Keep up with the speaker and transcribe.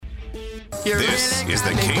This is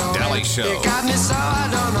the Kate Dalley Show. You got me so I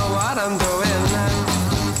don't know what I'm doing.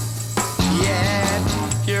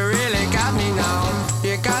 Yeah, you really got me now.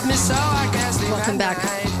 You got me so I can't sleep. Welcome back.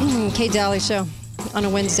 Kate Dalley Show on a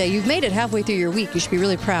Wednesday. You've made it halfway through your week. You should be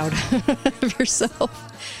really proud of yourself.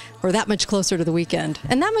 We're that much closer to the weekend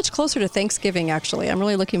and that much closer to Thanksgiving, actually. I'm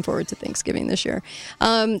really looking forward to Thanksgiving this year.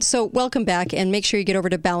 So welcome back, and make sure you get over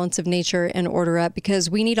to Balance of Nature and order up, because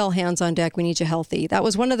we need all hands on deck. We need you healthy. That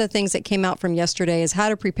was one of the things that came out from yesterday, is how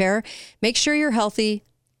to prepare. Make sure you're healthy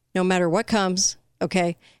no matter what comes.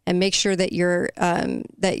 Okay, and make sure that you're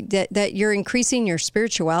that you're increasing your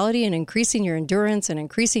spirituality and increasing your endurance and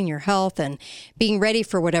increasing your health and being ready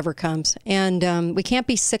for whatever comes. And we can't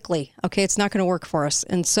be sickly. Okay, it's not going to work for us.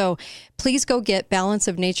 And so please go get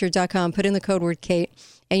balanceofnature.com. Put in the code word Kate,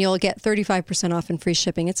 and you'll get 35% off and free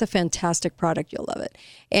shipping. It's a fantastic product. You'll love it.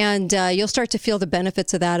 And you'll start to feel the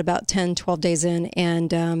benefits of that about 10, 12 days in.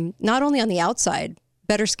 And not only on the outside,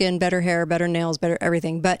 better skin, better hair, better nails, better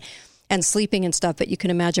everything, and sleeping and stuff, but you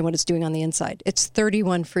can imagine what it's doing on the inside. It's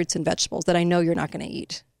 31 fruits and vegetables that I know you're not going to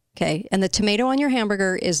eat. Okay. And the tomato on your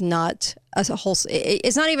hamburger is not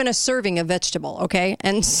it's not even a serving of vegetable. Okay.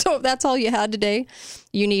 And so if that's all you had today,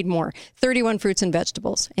 you need more. 31 fruits and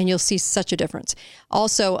vegetables, and you'll see such a difference.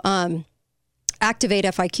 Also, activate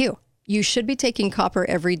FIQ. You should be taking copper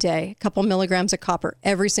every day, a couple milligrams of copper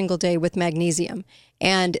every single day with magnesium.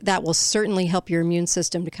 And that will certainly help your immune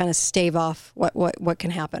system to kind of stave off what can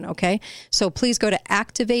happen, okay? So please go to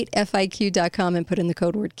activatefiq.com and put in the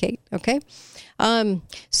code word Kate, okay?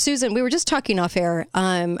 Susan, we were just talking off air,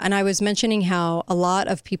 and I was mentioning how a lot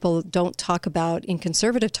of people don't talk about, in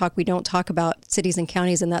conservative talk, we don't talk about cities and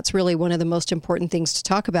counties, and that's really one of the most important things to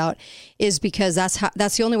talk about, is because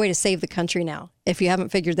that's the only way to save the country now, if you haven't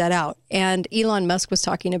figured that out. And Elon Musk was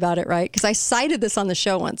talking about it, right? Because I cited this on the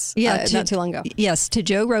show once, not too long ago. Yes, to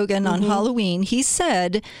Joe Rogan on Halloween. He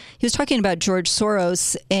said, he was talking about George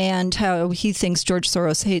Soros and how he thinks George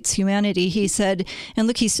Soros hates humanity. He said, and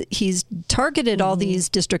look, he's targeted all these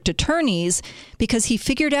district attorneys because he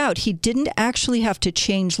figured out he didn't actually have to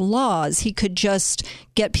change laws. He could just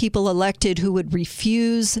get people elected who would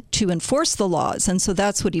refuse to enforce the laws. And so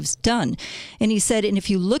that's what he's done. And he said, and if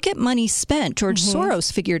you look at money spent, George Soros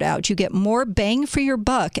figured out you get more bang for your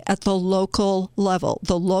buck at the local level,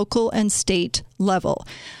 the local and state level.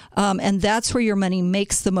 And that's where your money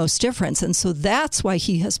makes the most difference. And so that's why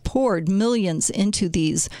he has poured millions into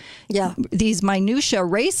these minutia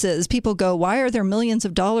races. People go, why are there millions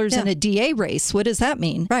of dollars in a DA race? What does that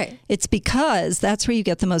mean? Right. It's because that's where you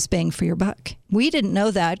get the most bang for your buck. We didn't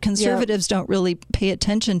know that. Conservatives don't really pay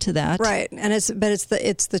attention to that. Right. And it's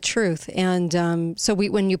the truth. And so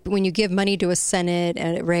when you give money to a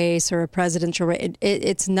Senate race or a presidential race,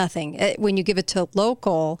 it's nothing. When you give it to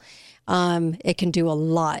local, it can do a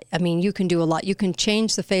lot. I mean, you can do a lot. You can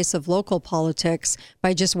change the face of local politics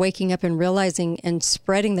by just waking up and realizing and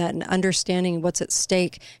spreading that and understanding what's at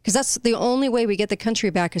stake. Because that's the only way we get the country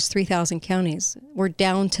back is 3,000 counties. We're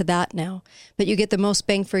down to that now. But you get the most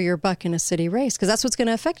bang for your buck in a city race, because that's what's going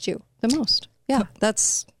to affect you the most. Yeah,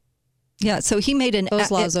 that's... Yeah, so he made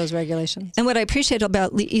those laws, those regulations. And what I appreciate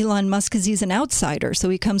about Elon Musk is he's an outsider. So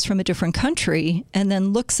he comes from a different country and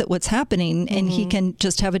then looks at what's happening, and he can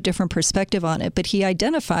just have a different perspective on it. But he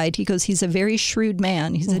goes, he's a very shrewd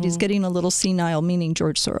man. He said he's getting a little senile, meaning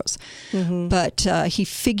George Soros. But he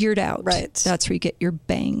figured out that's where you get your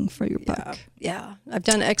bang for your buck. Yeah, I've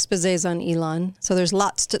done exposés on Elon. So there's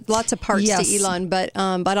lots of parts to Elon, but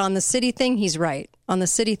on the city thing, he's right. On the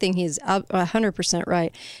city thing, he's 100%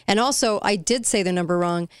 right. And also, I did say the number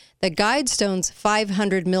wrong. The Guidestone's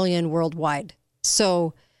 500 million worldwide.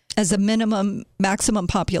 So as a maximum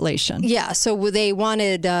population. Yeah. So they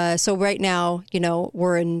wanted, so right now,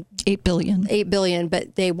 we're in 8 billion. 8 billion,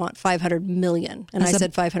 but they want 500 million. And I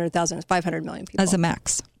said 500,000. It's 500 million people. As a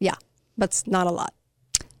max. Yeah. But it's not a lot.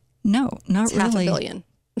 No, not it's really. $500 million.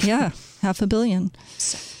 Yeah, $500 million.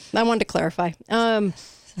 So, I wanted to clarify.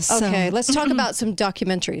 Okay, let's talk about some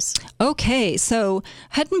documentaries. Okay, so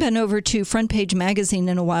hadn't been over to Front Page Magazine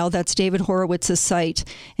in a while. That's David Horowitz's site.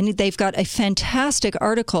 And they've got a fantastic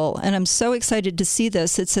article, and I'm so excited to see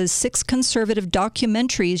this. It says 6 conservative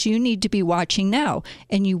documentaries you need to be watching now,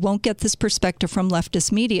 and you won't get this perspective from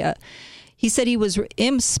leftist media. He said he was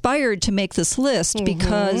inspired to make this list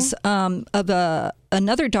because of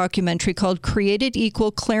another documentary called Created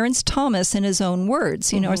Equal, Clarence Thomas in his own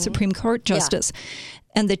words, our Supreme Court Justice. Yeah.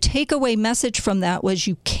 And the takeaway message from that was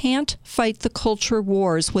you can't fight the culture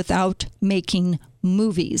wars without making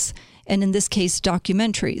movies, and in this case,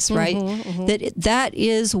 documentaries, right? That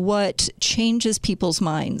is what changes people's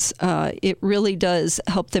minds. It really does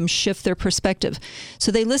help them shift their perspective.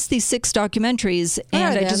 So they list these 6 documentaries,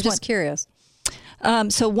 and I'm just curious.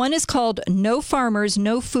 So one is called No Farmers,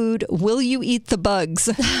 No Food, Will You Eat the Bugs?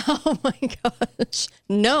 Oh my gosh.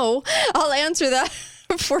 No, I'll answer that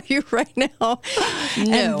for you right now. No.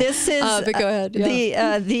 And this is but go ahead.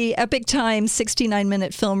 Yeah. the Epic Times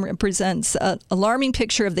 69-minute film represents an alarming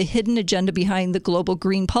picture of the hidden agenda behind the global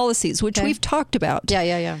green policies, which we've talked about.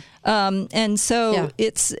 Yeah. And so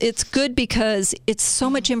it's good because it's so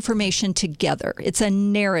much information together. It's a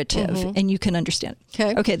narrative, and you can understand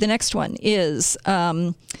it. Okay, the next one is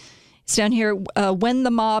it's down here, When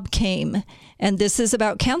the Mob Came, and this is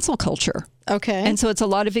about cancel culture. Okay. And so it's a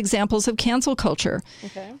lot of examples of cancel culture.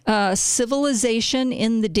 Okay. Civilization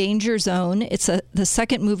in the Danger Zone. It's the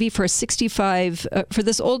second movie for for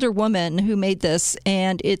this older woman who made this,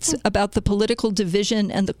 and it's about the political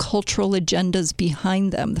division and the cultural agendas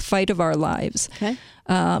behind them, the fight of our lives. Okay.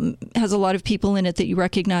 Has a lot of people in it that you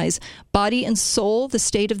recognize. Body and Soul, the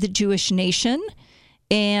State of the Jewish Nation,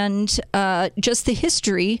 and just the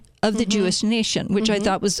history of the Jewish nation, which I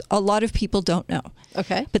thought was a lot of people don't know.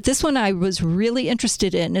 Okay. But this one I was really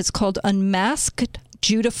interested in. It's called Unmasked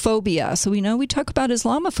Judophobia. So we know we talk about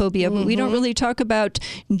Islamophobia, but we don't really talk about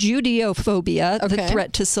Judeophobia, the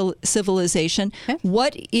threat to civilization. Okay.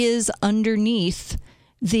 What is underneath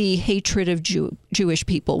the hatred of Jewish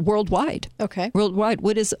people worldwide? Okay. Worldwide.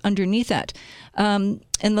 What is underneath that? And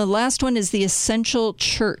the last one is The Essential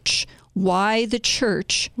Church. Why the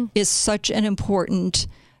church is such an important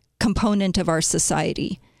component of our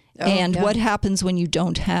society, and what happens when you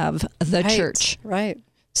don't have the church. Right.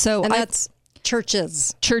 So and that's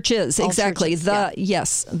churches. Churches, all exactly.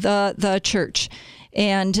 Churches, The church.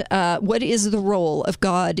 And what is the role of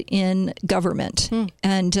God in government?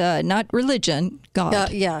 And not religion,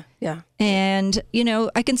 God. Yeah. And,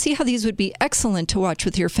 I can see how these would be excellent to watch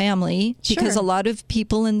with your family, because a lot of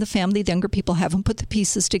people in the family, the younger people, haven't put the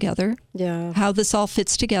pieces together. Yeah. How this all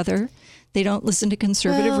fits together. They don't listen to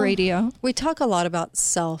conservative radio. We talk a lot about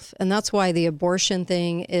self, and that's why the abortion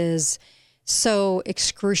thing is so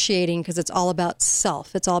excruciating, because it's all about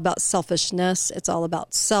self. It's all about selfishness. It's all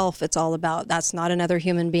about self. It's all about, that's not another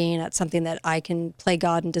human being. That's something that I can play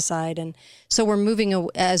God and decide. And so we're moving,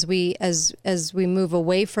 as we move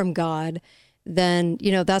away from God, then,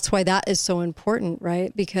 that's why that is so important,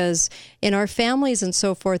 right? Because in our families and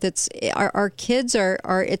so forth, it's our kids are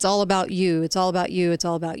it's all about you. It's all about you. It's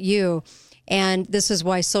all about you. And this is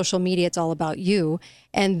why social media, it's all about you.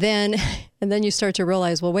 And then you start to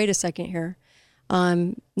realize, well, wait a second here.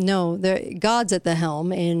 No, God's at the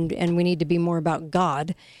helm, and we need to be more about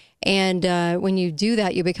God. And when you do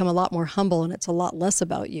that, you become a lot more humble, and it's a lot less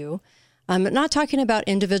about you. I'm not talking about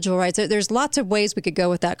individual rights. There's lots of ways we could go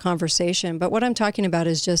with that conversation, but what I'm talking about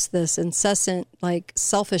is just this incessant,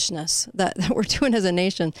 selfishness that we're doing as a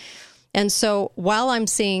nation. And so while I'm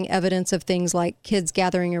seeing evidence of things like kids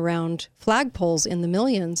gathering around flagpoles in the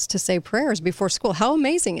millions to say prayers before school, how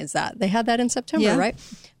amazing is that? They had that in September, right?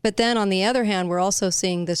 But then on the other hand, we're also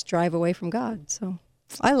seeing this drive away from God. So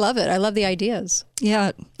I love it. I love the ideas. Yeah.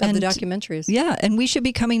 Of the documentaries. Yeah. And we should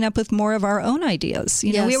be coming up with more of our own ideas.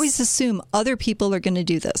 We always assume other people are going to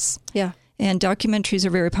do this. Yeah. And documentaries are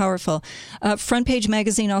very powerful. Front Page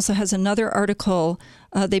Magazine also has another article.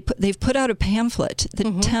 They've put out a pamphlet,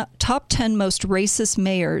 the top 10 most racist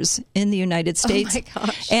mayors in the United States,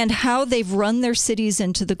 and how they've run their cities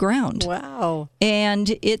into the ground. Wow.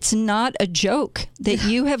 And it's not a joke that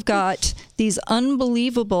you have got these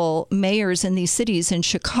unbelievable mayors in these cities in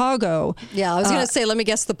Chicago. Yeah, I was going to say, let me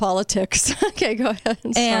guess the politics. Okay, go ahead.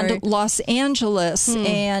 And Los Angeles.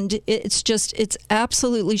 And it's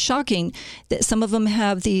absolutely shocking that some of them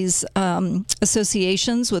have these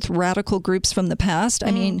associations with radical groups from the past. I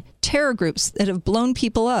mean, terror groups that have blown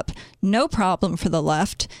people up. No problem for the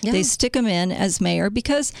left. Yeah. They stick them in as mayor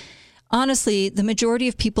because, honestly, the majority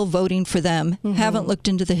of people voting for them haven't looked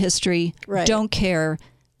into the history, don't care.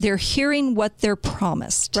 They're hearing what they're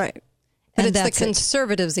promised. Right. But it's the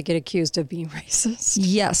conservatives that get accused of being racist.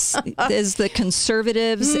 Yes, it's the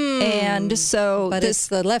conservatives. And so... But it's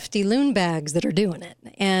the lefty loon bags that are doing it.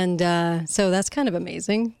 And so that's kind of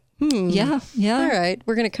amazing. Yeah. All right.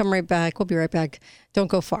 We're going to come right back. We'll be right back. Don't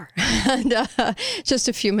go far. And just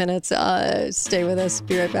a few minutes. Stay with us.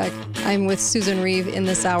 Be right back. I'm with Susan Reeve in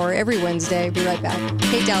this hour every Wednesday. Be right back.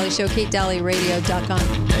 Kate Dalley Show,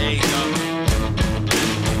 KateDalleyRadio.com. There you go.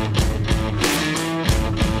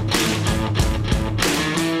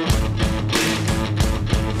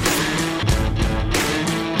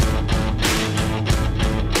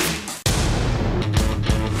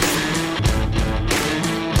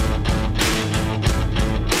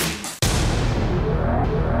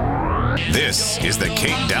 is the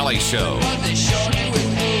Kate Dalley Show.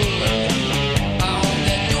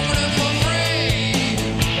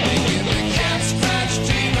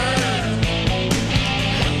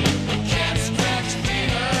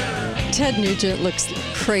 Ted Nugent looks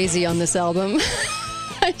crazy on this album.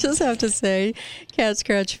 I just have to say, Cat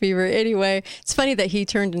Scratch Fever. Anyway, it's funny that he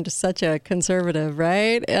turned into such a conservative,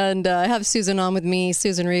 right? And I have Susan on with me,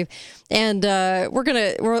 Susan Reeve, and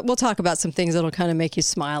we'll talk about some things that'll kind of make you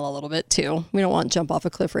smile a little bit too. We don't want jump off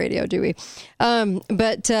a cliff radio, do we?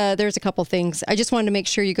 But there's a couple things. I just wanted to make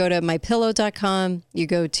sure you go to mypillow.com, you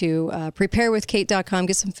go to preparewithkate.com,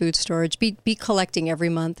 get some food storage. Be collecting every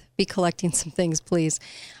month. Be collecting some things, please.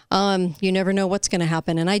 You never know what's going to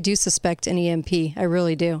happen. And I do suspect an EMP. I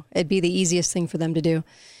really do. It'd be the easiest thing for them to do.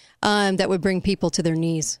 That would bring people to their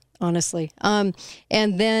knees, honestly. And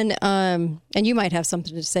then, and you might have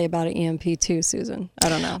something to say about an EMP too, Susan. I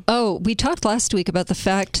don't know. Oh, we talked last week about the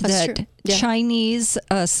fact that Chinese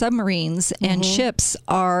submarines and ships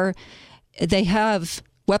they have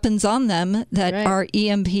weapons on them that are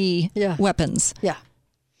EMP weapons. Yeah.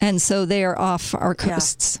 And so they are off our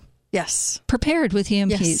coasts. Yeah. Yes. Prepared with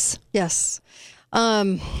EMPs. Yes.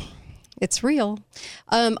 It's real.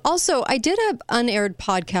 Also, I did an unaired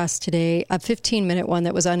podcast today, a 15-minute one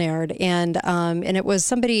that was unaired, and it was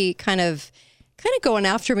somebody kind of going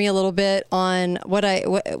after me a little bit on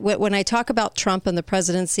when I talk about Trump and the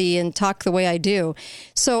presidency and talk the way I do.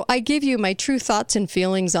 So I give you my true thoughts and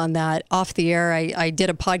feelings on that off the air. I did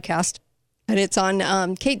a podcast, and it's on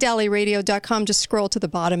katedalleyradio.com. Just scroll to the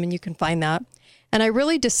bottom, and you can find that. And I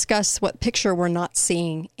really discuss what picture we're not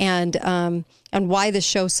seeing and why this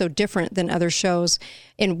show's so different than other shows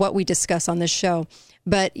in what we discuss on this show.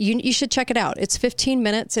 But you should check it out. It's 15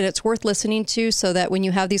 minutes and it's worth listening to so that when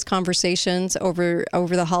you have these conversations over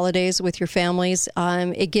the holidays with your families,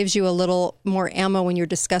 it gives you a little more ammo when you're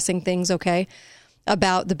discussing things, okay,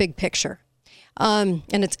 about the big picture. And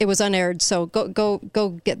it was unaired, so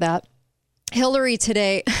go get that. Hillary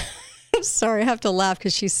today, I'm sorry, I have to laugh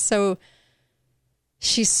because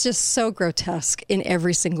she's just so grotesque in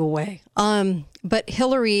every single way. But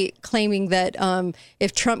Hillary claiming that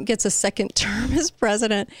if Trump gets a second term as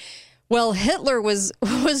president, well, Hitler was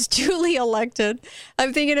duly elected.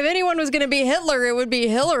 I'm thinking if anyone was going to be Hitler, it would be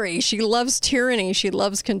Hillary. She loves tyranny. She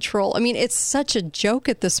loves control. I mean, it's such a joke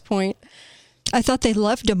at this point. I thought they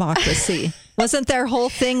loved democracy. Wasn't their whole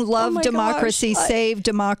thing love democracy, save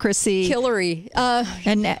democracy? Hillary.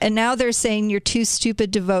 And now they're saying you're too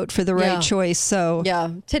stupid to vote for the right choice. So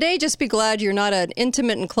today, just be glad you're not an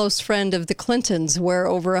intimate and close friend of the Clintons, where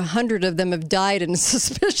over 100 of them have died in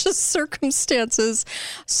suspicious circumstances.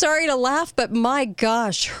 Sorry to laugh, but my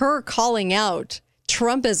gosh, her calling out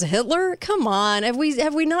Trump as Hitler? Come on. Have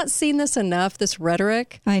we not seen this enough, this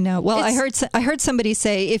rhetoric? I know. Well, I heard somebody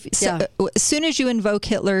say as soon as you invoke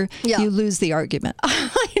Hitler, you lose the argument.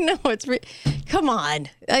 I know. Come on.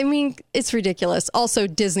 I mean, it's ridiculous. Also,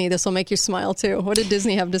 Disney, this will make you smile too. What did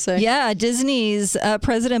Disney have to say? Yeah, Disney's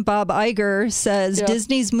President Bob Iger says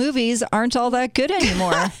Disney's movies aren't all that good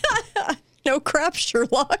anymore. No crap,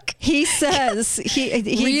 Sherlock. He says he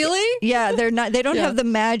really? Yeah, they're not. They don't have the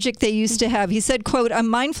magic they used to have. He said, "quote I'm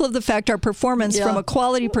mindful of the fact our performance from a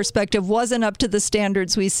quality perspective wasn't up to the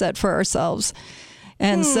standards we set for ourselves."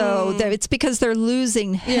 And so it's because they're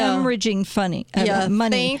losing hemorrhaging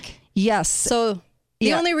money. Yes. So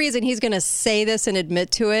the only reason he's going to say this and admit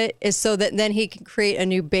to it is so that then he can create a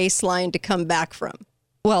new baseline to come back from.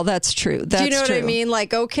 Well, that's true. That's Do you know true. what I mean?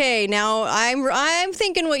 Like, okay, now I'm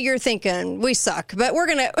thinking what you're thinking. We suck, but we're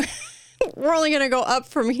only gonna go up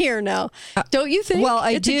from here now. Don't you think? Well,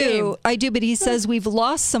 I do, but he says we've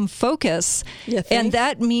lost some focus, and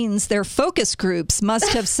that means their focus groups must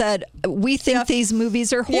have said we think these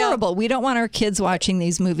movies are horrible. We don't want our kids watching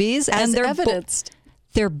these movies, and they're evidenced.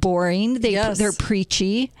 They're boring. They're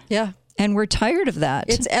preachy. Yeah. And we're tired of that.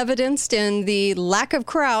 It's evidenced in the lack of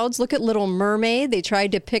crowds. Look at Little Mermaid. They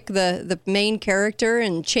tried to pick the main character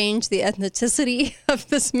and change the ethnicity of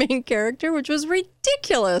this main character, which was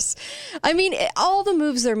ridiculous. I mean, all the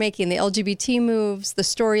moves they're making, the LGBT moves, the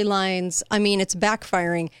storylines, I mean, it's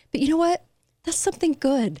backfiring. But you know what? That's something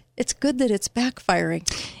good. It's good that it's backfiring.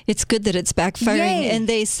 It's good that it's backfiring. Yay. And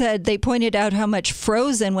they pointed out how much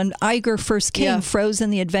Frozen, when Iger first came,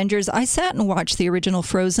 Frozen, the Avengers, I sat and watched the original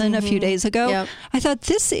Frozen a few days ago. Yep. I thought,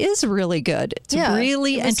 this is really good. It's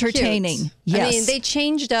really entertaining. Cute. Yes. I mean, they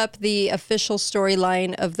changed up the official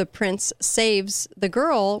storyline of the prince saves the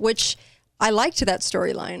girl, which I liked that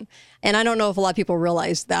storyline. And I don't know if a lot of people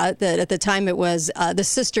realized that at the time it was the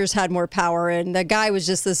sisters had more power and the guy was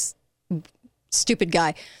just this stupid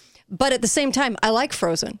guy. But at the same time, I like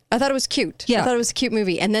Frozen. I thought it was cute. Yeah. I thought it was a cute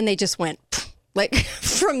movie. And then they just went Like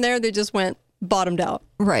from there, they just went bottomed out.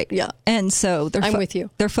 Right. Yeah. And so I'm with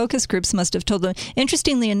you. Their focus groups must have told them.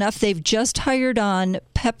 Interestingly enough, they've just hired on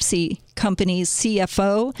Pepsi company's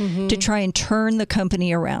CFO to try and turn the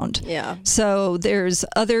company around. Yeah. So there's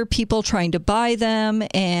other people trying to buy them,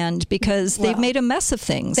 and because they've made a mess of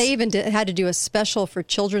things. They even had to do a special for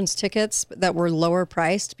children's tickets that were lower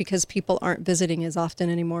priced because people aren't visiting as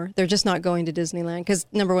often anymore. They're just not going to Disneyland because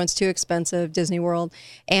number one, it's too expensive, Disney World,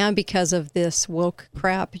 and because of this woke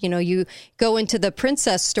crap. You know, you go into the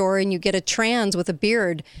princess store and you get a trans with a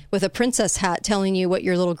beard with a princess hat telling you what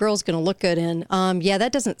your little girl's going to look good in. Yeah,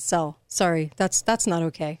 that doesn't sell. Sorry, that's not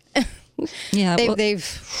okay. Yeah,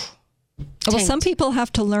 they've well, some people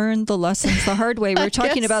have to learn the lessons the hard way. We were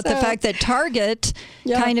talking about the fact that Target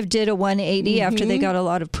kind of did a 180 after they got a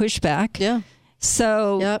lot of pushback. Yeah.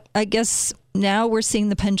 So I guess now we're seeing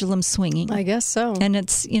the pendulum swinging. I guess so. And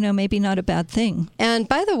it's, maybe not a bad thing. And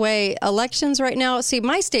by the way, elections right now, see,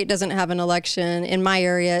 my state doesn't have an election in my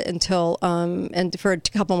area until, and for a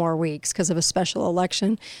couple more weeks because of a special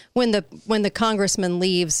election. When the congressman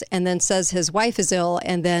leaves and then says his wife is ill,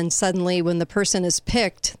 and then suddenly when the person is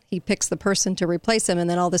picked, he picks the person to replace him, and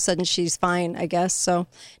then all of a sudden she's fine, I guess. So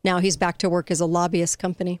now he's back to work as a lobbyist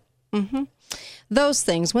company. Those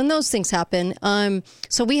things, when those things happen,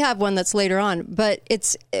 so we have one that's later on, but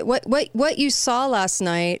it's what you saw last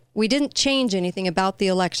night. We didn't change anything about the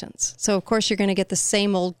elections. So of course you're going to get the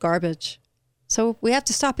same old garbage. So we have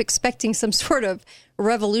to stop expecting some sort of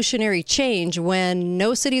revolutionary change when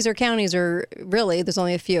no cities or counties are really, there's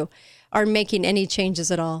only a few, are making any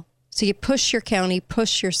changes at all. So you push your county,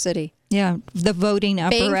 push your city. Yeah, the voting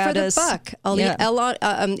apparatus. Bang for the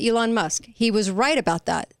buck. Elon Musk, he was right about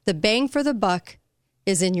that. The bang for the buck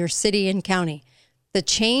is in your city and county. The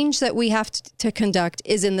change that we have to conduct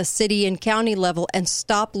is in the city and county level, and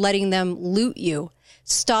stop letting them loot you.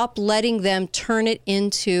 Stop letting them turn it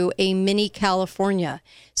into a mini California.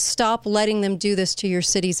 Stop letting them do this to your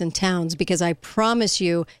cities and towns, because I promise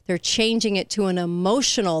you they're changing it to an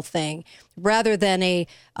emotional thing rather than a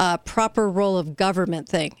proper role of government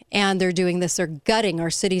thing. And they're doing this. They're gutting our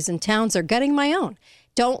cities and towns. They're gutting my own.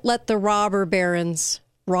 Don't let the robber barons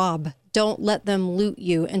rob. Don't let them loot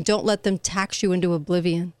you, and don't let them tax you into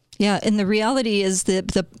oblivion. Yeah, and the reality is that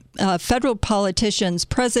the federal politicians,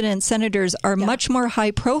 presidents, senators are much more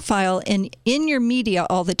high profile and in your media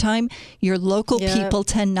all the time. Your local people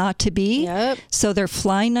tend not to be. So they're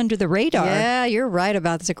flying under the radar. Yeah, you're right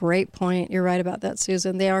about that. That's a great point. You're right about that,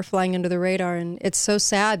 Susan. They are flying under the radar, and it's so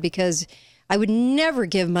sad because I would never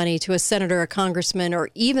give money to a senator, a congressman, or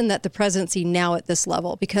even the presidency now at this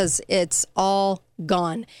level, because it's all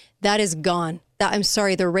gone. That is gone. I'm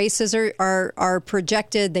sorry, the races are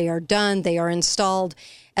projected. They are done. They are installed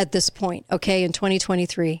at this point, okay, in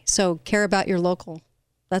 2023. So care about your local.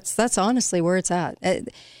 That's honestly where it's at.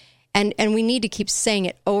 And we need to keep saying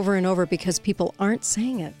it over and over because people aren't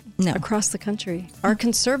saying it across the country. Our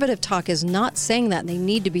conservative talk is not saying that, and they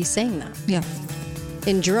need to be saying that. Yeah.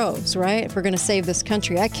 In droves, right? If we're going to save this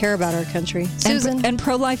country. I care about our country. Susan. And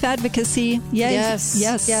pro-life advocacy.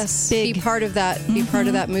 Yes. Big. Be part of that. Be part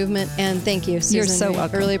of that movement. And thank you, Susan. You're so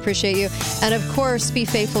welcome. I really appreciate you. And of course, be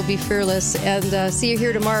faithful, be fearless. And see you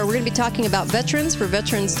here tomorrow. We're going to be talking about veterans for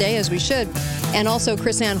Veterans Day, as we should. And also,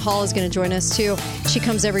 Chris Ann Hall is going to join us, too. She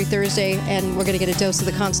comes every Thursday, and we're going to get a dose of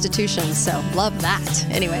the Constitution. So love that.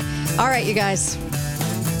 Anyway. All right, you guys.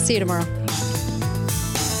 See you tomorrow.